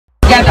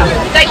together.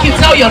 Thank you.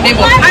 Tell your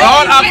neighbor.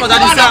 All up for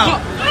that sound.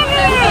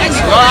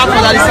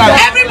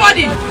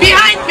 Everybody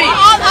behind me.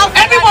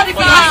 Everybody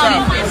behind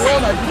me.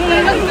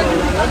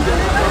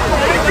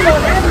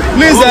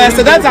 Please,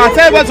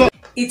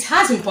 it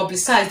has been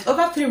publicized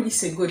over 3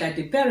 weeks ago that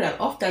the burial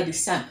of Daddy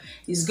Sam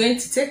is going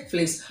to take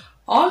place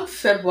on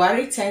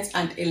February 10th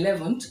and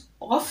 11th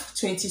of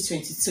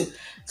 2022.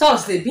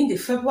 Thursday being the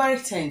February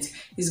 10th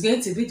is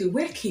going to be the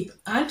wake-up,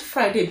 and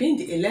Friday being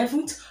the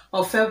 11th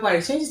of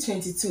February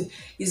 2022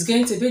 is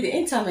going to be the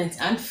interment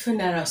and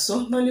funeral.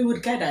 So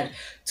Nollywood gathered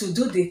to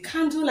do the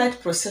candlelight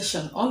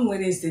procession on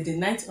Wednesday, the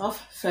 9th of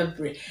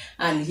February.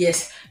 And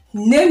yes,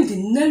 name the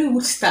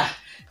Nollywood star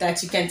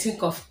that you can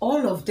think of.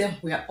 All of them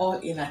were all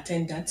in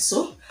attendance.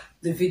 So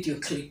the video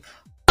clip.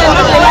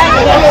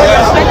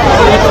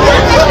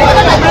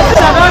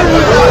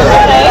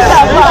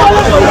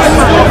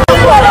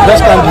 Let's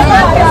stand up.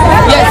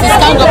 Yes, it's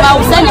stand up. I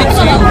will send it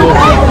to you.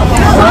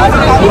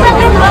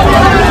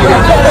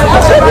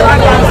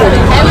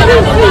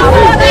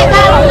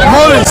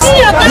 Morris,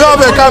 you have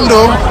a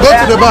candle. Go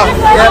to the back.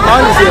 Yeah,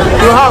 mine is here.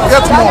 You have,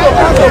 get more.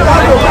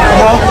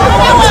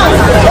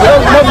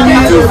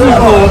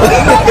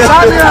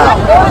 Sanya,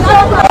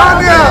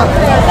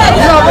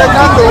 you have a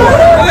candle.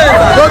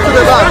 Go to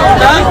the back.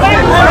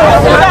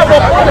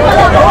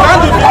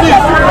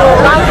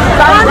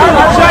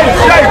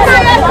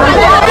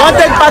 One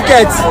take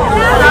packets.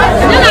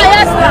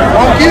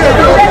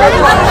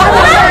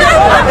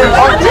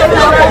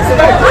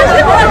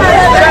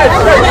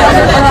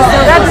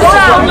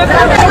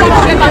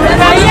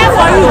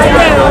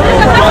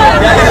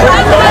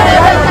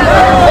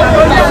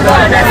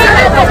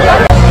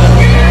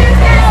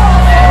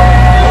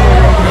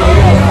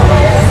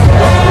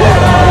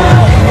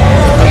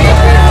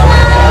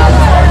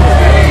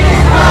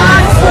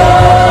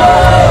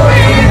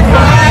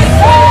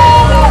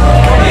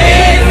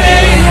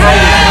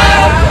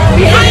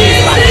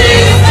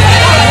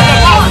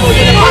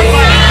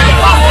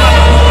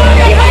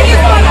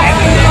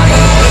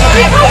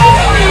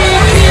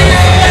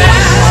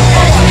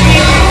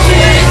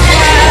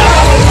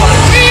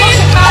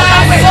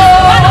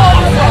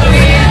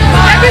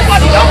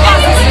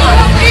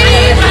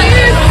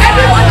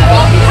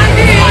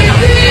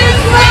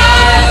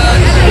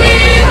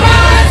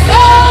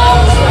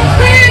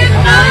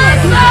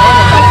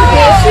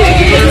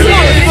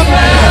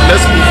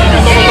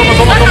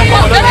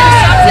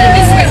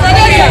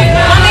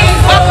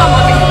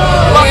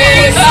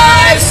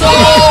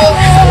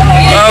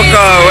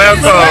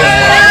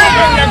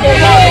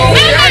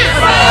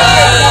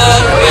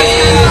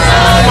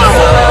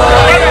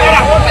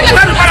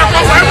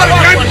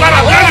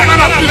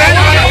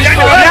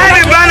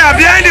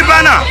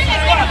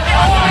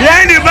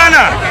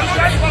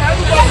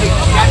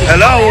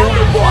 Hello.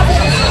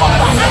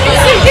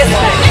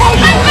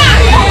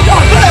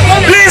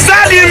 Please,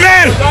 all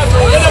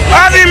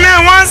the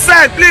men, one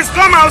side, please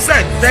come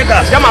outside. Take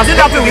us. Come on, sit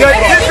down. Sit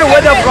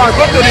where they're from.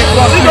 Go to the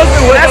front.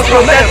 Let's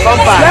protect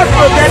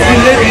the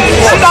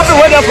ladies. Sit down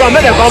where they're from.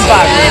 Make them come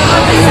back.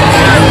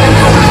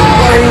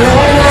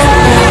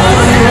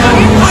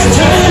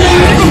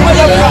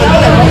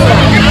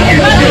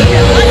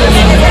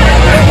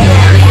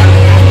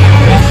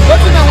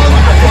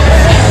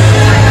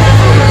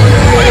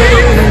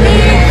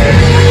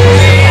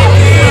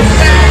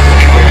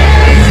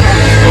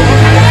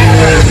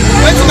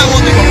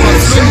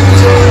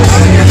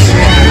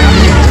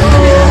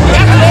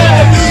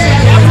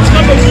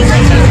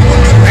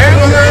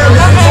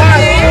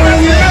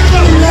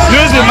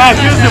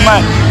 Use the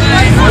mic.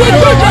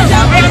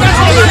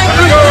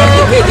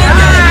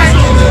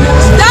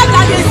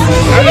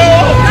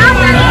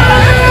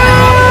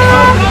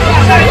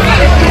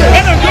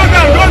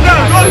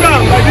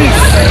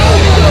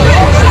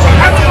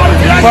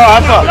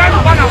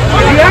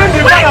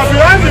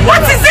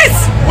 What is this?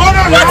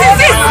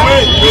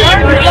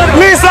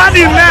 Please all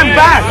the men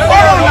back.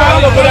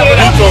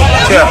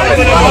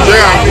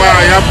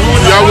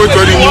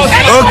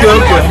 Okay.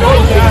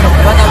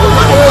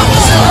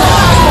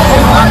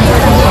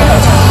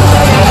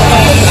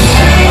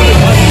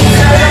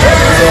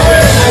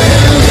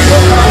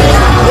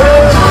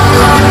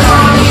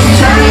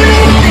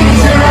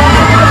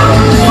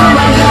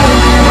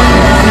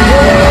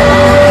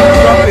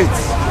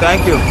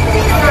 Thank you.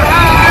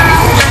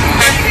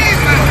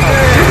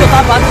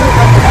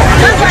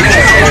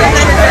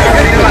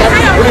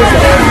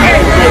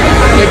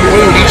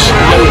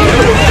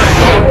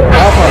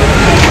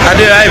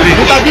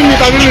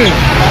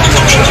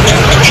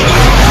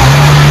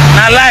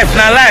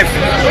 Na live.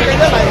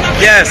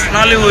 Yes,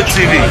 Nollywood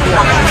TV.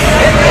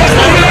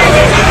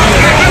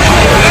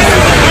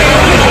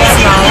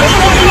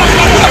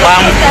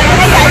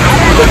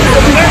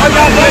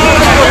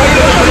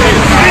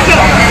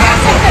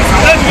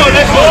 Let's go.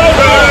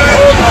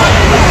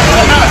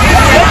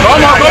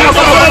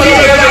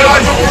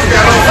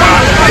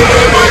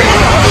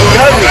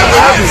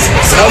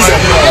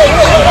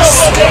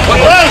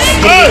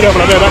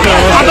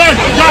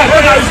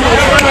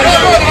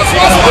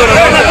 Come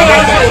on.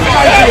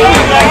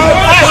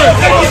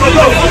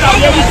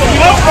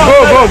 Go.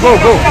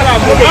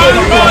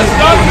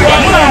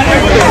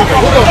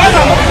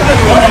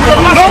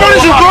 Nobody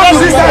should go to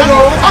this side.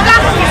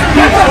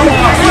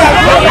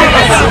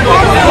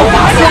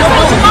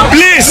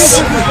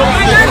 Please.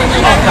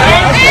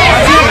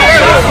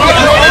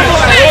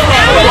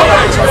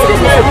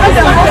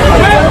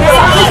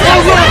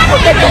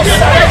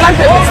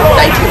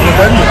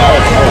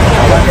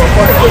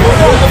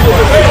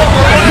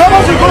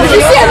 If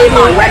you see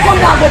anyone, welcome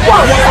down.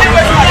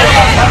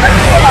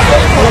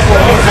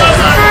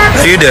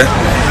 Are you there?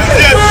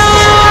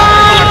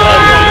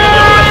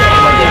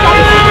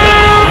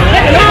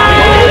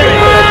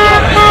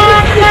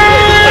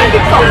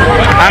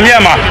 I'm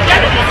here, ma.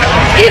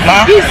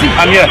 Ma,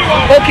 I'm here.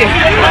 Okay.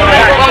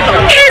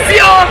 Easy,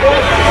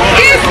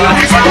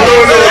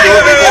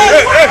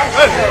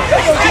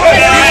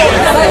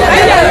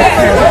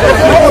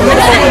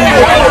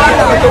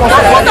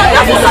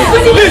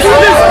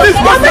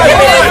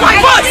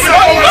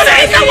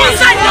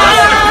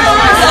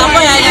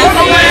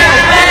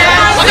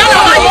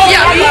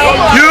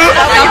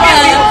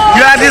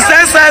 You are the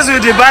same size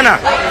with the banner.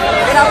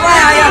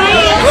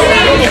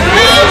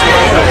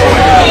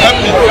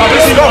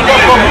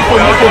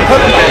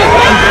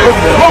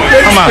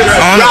 Come on,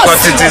 I want to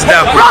cut it. It's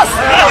dark.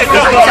 It's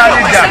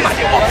totally dark.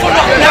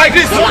 Like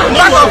this.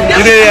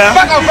 You hear?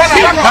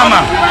 Come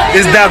on,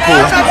 it's dark.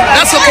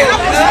 That's okay.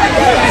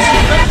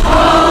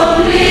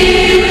 Only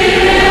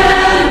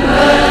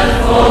remember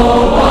for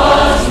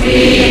what we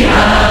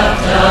have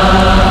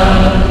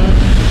done.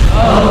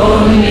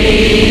 Only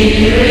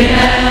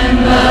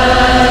remember.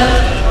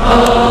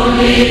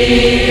 Only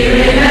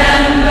remember.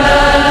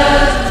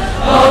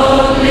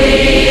 Only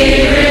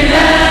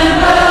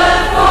remember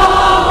for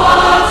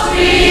what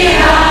we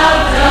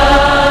have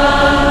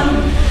done.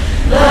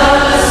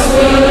 Thus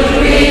would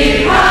we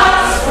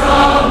pass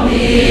from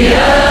the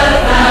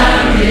earth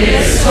and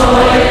its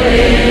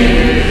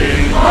toiling.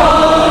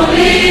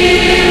 Only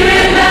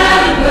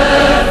remember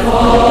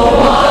for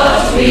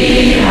what we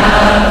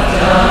have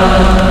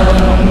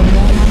done.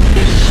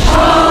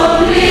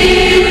 Only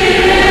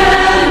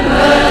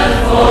remember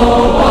for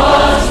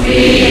what we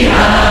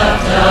have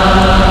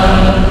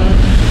done.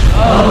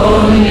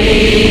 Only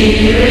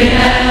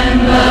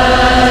remember.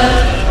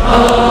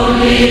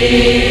 Only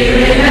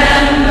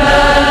remember.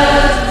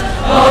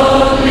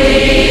 Only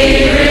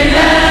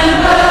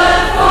remember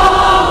for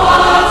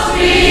what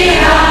we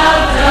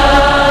have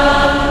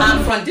done. And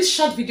from this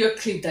short video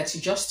clip that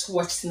you just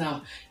watched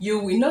now, you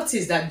will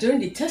notice that during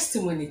the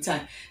testimony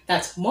time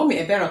that Mommy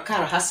EBERE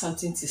Okaro has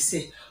something to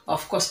say.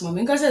 Of course,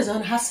 Mommy Ngozi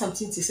Ezeonu has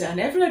something to say, and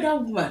every other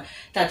woman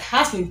that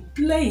has been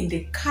playing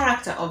the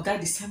character of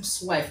Daddy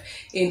Sam's wife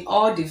in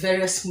all the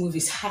various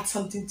movies had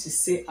something to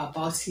say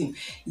about him.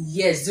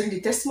 Yes, during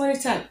the testimony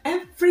time,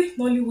 every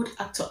Nollywood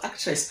actor,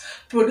 actress,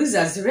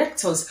 producers,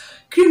 directors,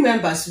 crew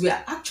members were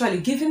actually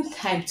given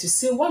time to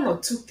say one or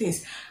two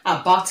things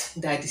about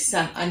Daddy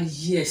Sam. And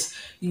yes,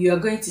 you are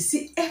going to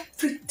see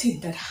everything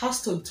that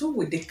has to do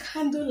with the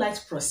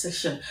candlelight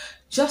procession.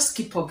 Just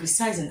keep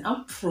publicizing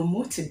and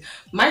promoting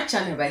my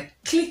channel by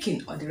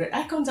clicking on the red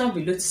icon down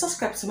below to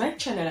subscribe to my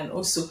channel and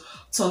also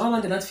turn on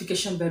the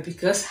notification bell,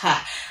 because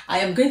I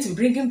am going to be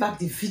bringing back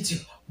the video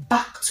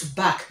back to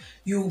back.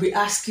 You will be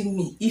asking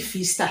me, if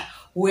Easter,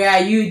 were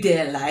you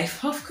there live?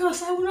 Of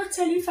course, I will not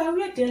tell you if I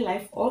were there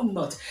live or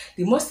not.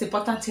 The most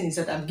important thing is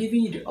that I'm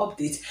giving you the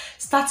update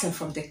starting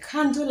from the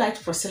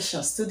candlelight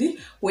processions to the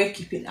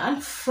wakekeeping,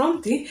 and from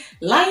the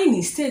lying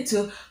in state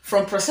to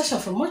from procession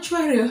from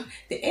mortuary,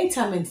 the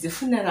interment, the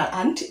funeral,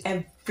 and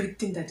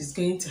everything that is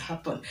going to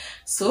happen.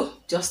 So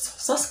just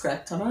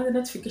subscribe, turn on the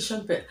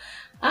notification bell,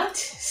 and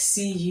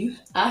see you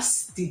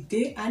as the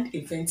day and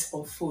event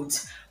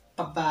unfolds.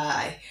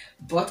 Bye-bye.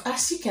 But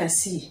as you can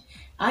see,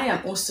 I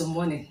am also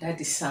mourning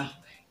Daddy Sam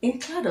in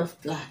cloud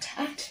of blood,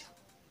 and